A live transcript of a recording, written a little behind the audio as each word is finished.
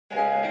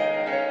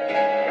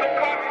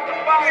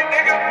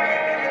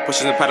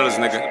Pushing the Peddlers,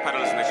 nigga.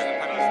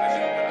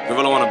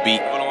 Gorilla on a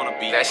beat.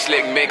 That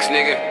slick mix,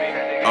 nigga.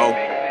 Oh.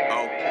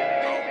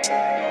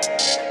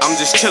 I'm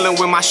just chillin'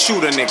 with my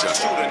shooter, nigga.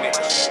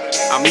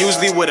 I'm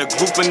usually with a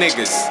group of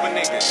niggas.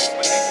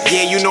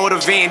 Yeah, you know the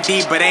Van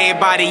D, but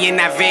everybody in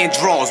that van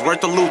draws.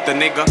 Worth the Luther,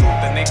 nigga.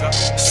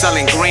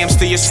 Selling grams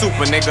to your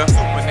super, nigga.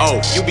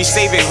 Oh, you be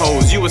saving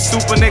hoes, you a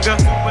super, nigga?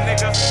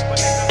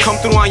 Come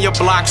through on your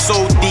block so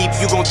deep,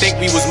 you gon' think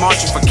we was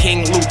marching for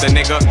King Luther,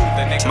 nigga.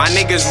 My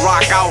niggas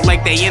rock out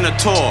like they in a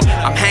tour.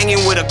 I'm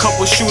hanging with a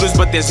couple shooters,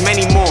 but there's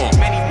many more.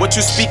 What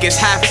you speak is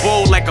half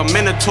bold like a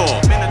minotaur.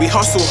 We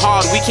hustle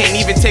hard, we can't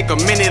even take a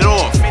minute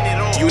off.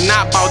 You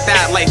not about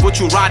that life, what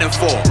you riding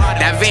for?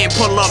 That van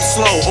pull up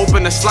slow,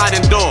 open the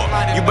sliding door.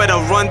 You better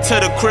run to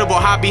the crib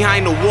or hide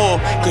behind the wall,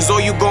 cause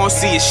all you gon'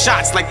 see is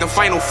shots like the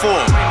Final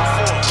Four.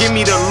 Give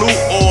me the loot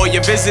or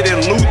you're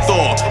visiting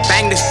Luthor.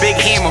 Bang this big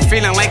hammer,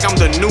 feeling like I'm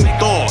the new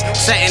Thor.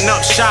 Setting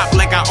up shop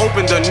like I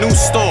opened a new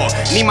store.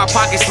 Need my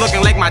pockets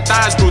looking like my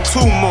thighs grew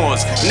 2 more.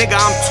 Nigga,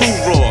 I'm too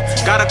raw.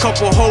 Got a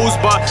couple hoes,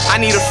 but I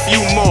need a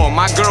few more.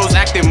 My girl's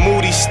acting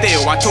moody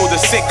still. I told the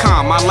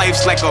sitcom, my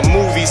life's like a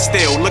movie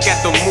still. Look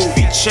at the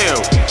movie, chill.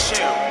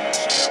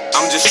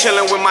 I'm just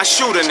chillin' with my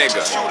shooter,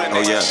 nigga.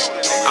 Oh yeah.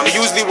 I'm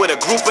usually with a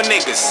group of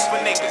niggas.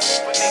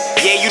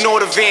 Yeah, you know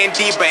the Van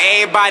D, but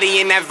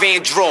everybody in that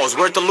van draws.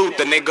 Worth the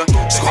Luther, nigga.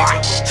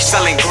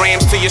 Selling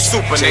grams to your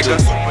super, nigga.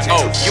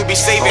 Oh, you be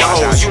saving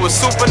hoes, you a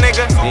super,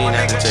 nigga?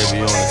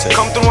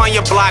 Come through on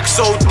your block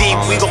so deep,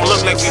 we gon'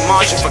 look like we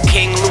marching for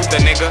King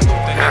Luther, nigga.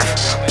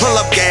 Pull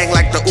up gang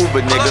like the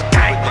Uber, nigga.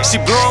 She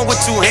blowin'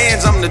 with 2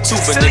 hands, I'm the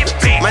tuba, nigga.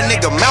 My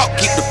nigga Mount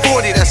keep the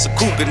 40, that's a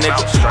cougar,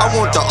 nigga. I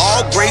want the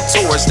all gray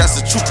Taurus,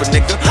 that's a trooper,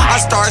 nigga. I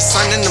start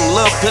sunning them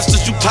little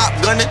pistols, you pop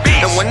gunning.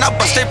 And when I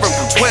bust, they run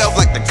from 12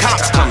 like the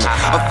cops coming.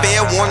 A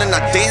fair warning,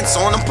 I dance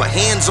on them, put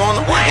hands on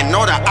them. And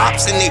all the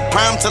ops in they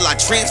prime till I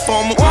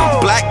transform them.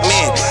 Black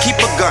man, keep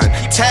a gun,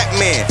 tap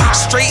man.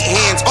 Straight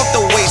hands off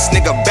the waist,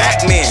 nigga,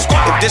 Batman.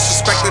 If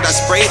disrespected, I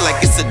spray like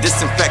it's a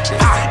disinfectant.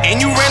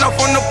 And you ran off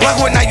on the plug,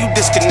 well now you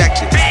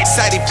disconnected.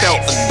 Sad he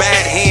felt a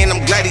bad hand,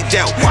 I'm glad he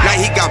dealt. Now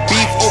he got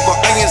beef over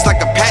onions like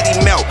a patty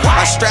melt.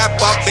 I strap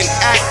up and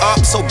act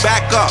up, so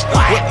back up.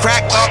 With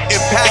crack up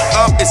and pack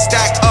up and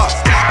stack up.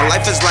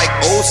 Life is like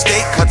old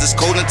steak, cause it's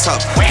cold and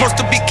tough. Supposed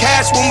to be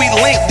cash when we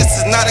link, this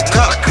is not a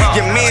cup.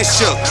 Your man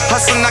shook,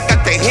 hustlin', I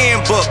got the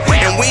handbook.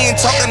 And we ain't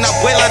talking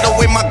abuela the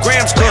way my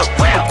grams cook.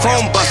 A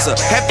chrome buster,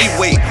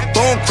 heavyweight,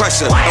 bone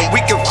crusher. And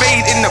we can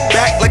fade in the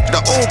back like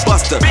the old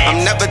buster.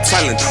 I'm never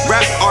telling,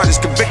 rap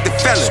artist, convicted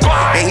felon.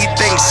 And he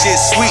thinks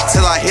shit sweet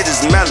till I hit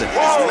his melon.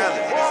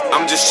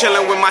 I'm just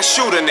chillin' with my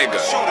shooter,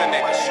 nigga.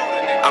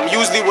 I'm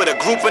usually with a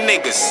group of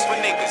niggas.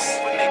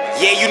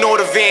 Yeah, you know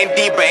the Van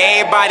D, but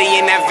everybody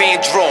in that van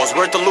draws.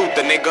 Worth the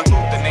Luther, nigga.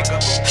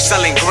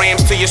 Selling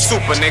grams to your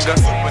super, nigga.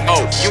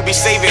 Oh, you be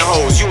saving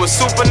hoes, you a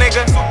super,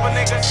 nigga?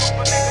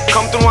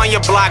 Come through on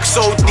your block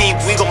so deep,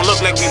 we gon' look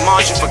like we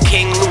marching for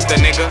King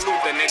Luther, nigga.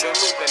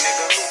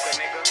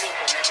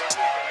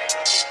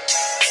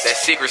 That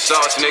secret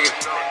sauce, nigga.